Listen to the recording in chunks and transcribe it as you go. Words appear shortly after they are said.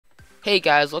Hey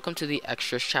guys, welcome to the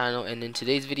Extras channel, and in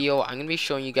today's video I'm going to be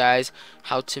showing you guys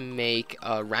how to make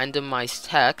a randomized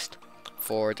text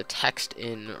for the text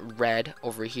in red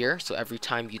over here. So every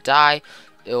time you die,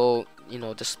 it'll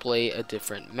display a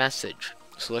different message.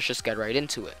 So let's just get right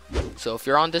into it. So if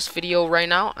you're on this video right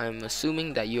now, I'm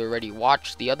assuming that you already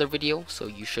watched the other video, so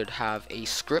you should have a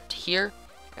script here,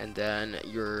 and then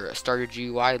your starter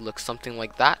GUI looks something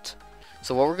like that.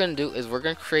 So what we're going to do is we're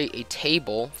going to create a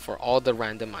table for all the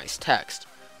randomized text.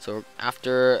 So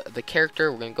after the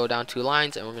character, we're going to go down 2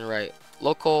 lines and we're going to write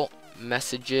local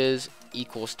messages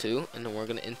equals to, and then we're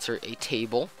going to insert a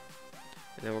table,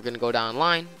 and then we're going to go down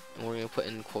line and we're going to put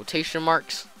in quotation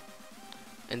marks,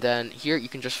 and then here you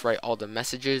can just write all the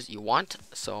messages you want.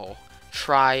 So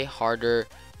try harder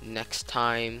next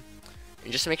time,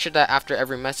 and just make sure that after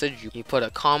every message you put a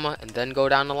comma and then go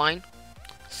down the line.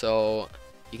 So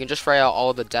you can just write out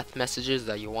all the death messages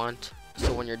that you want.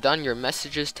 So when you're done your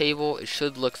messages table, it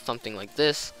should look something like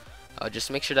this.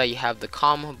 Just make sure that you have the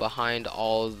comma behind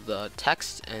all the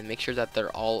text, and make sure that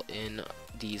they're all in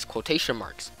these quotation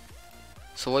marks.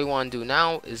 So what we want to do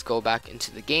now is go back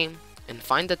into the game and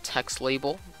find the text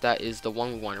label that is the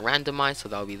one we want to randomize, so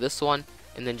that'll be this one,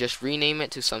 and then just rename it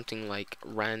to something like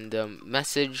random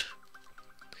message,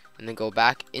 and then go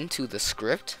back into the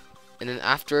script, and then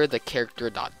after the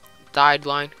character.died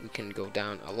line, we can go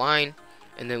down a line,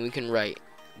 and then we can write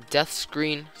death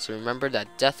screen. So remember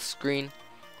that death screen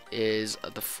is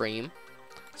the frame.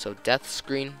 So death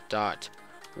screen dot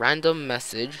random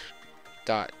message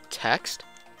dot text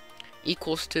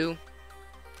equals to,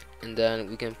 and then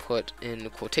we can put in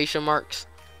quotation marks,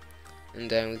 and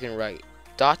then we can write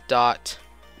dot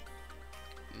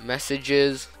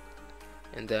messages,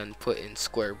 and then put in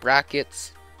square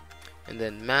brackets, and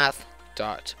then math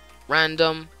dot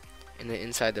random, and then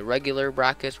inside the regular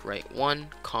brackets write 1,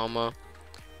 comma,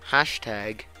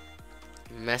 hashtag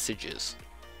messages.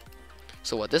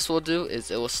 So what this will do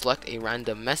is it will select a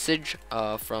random message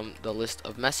from the list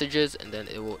of messages, and then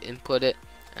it will input it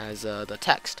as the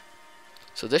text.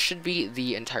 So this should be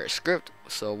the entire script.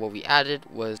 So what we added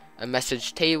was a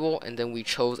message table, and then we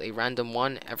chose a random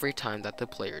one every time that the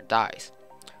player dies.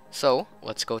 So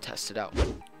let's go test it out.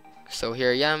 So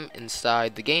here I am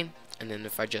inside the game, and then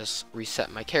if I just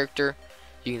reset my character,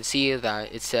 you can see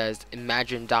that it says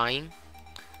imagine dying.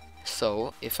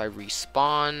 So if I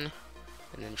respawn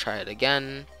and then try it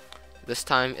again, this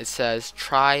time it says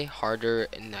try harder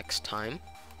next time.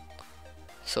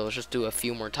 So let's just do a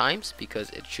few more times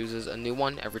because it chooses a new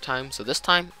one every time. So this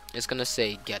time it's gonna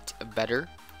say get better.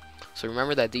 So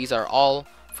remember that these are all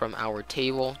from our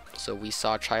table. So we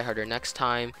saw try harder next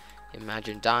time,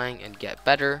 imagine dying, and get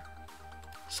better.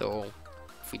 So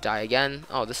if we die again,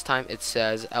 oh, this time it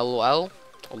says LOL,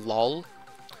 lol.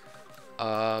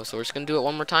 So we're just gonna do it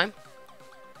one more time,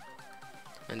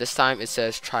 and this time it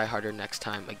says try harder next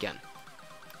time again.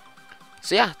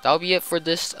 So yeah, that'll be it for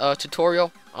this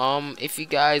tutorial. If you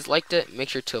guys liked it, make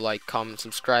sure to like, comment,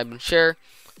 subscribe, and share,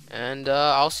 and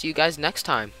I'll see you guys next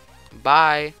time.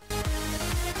 Bye.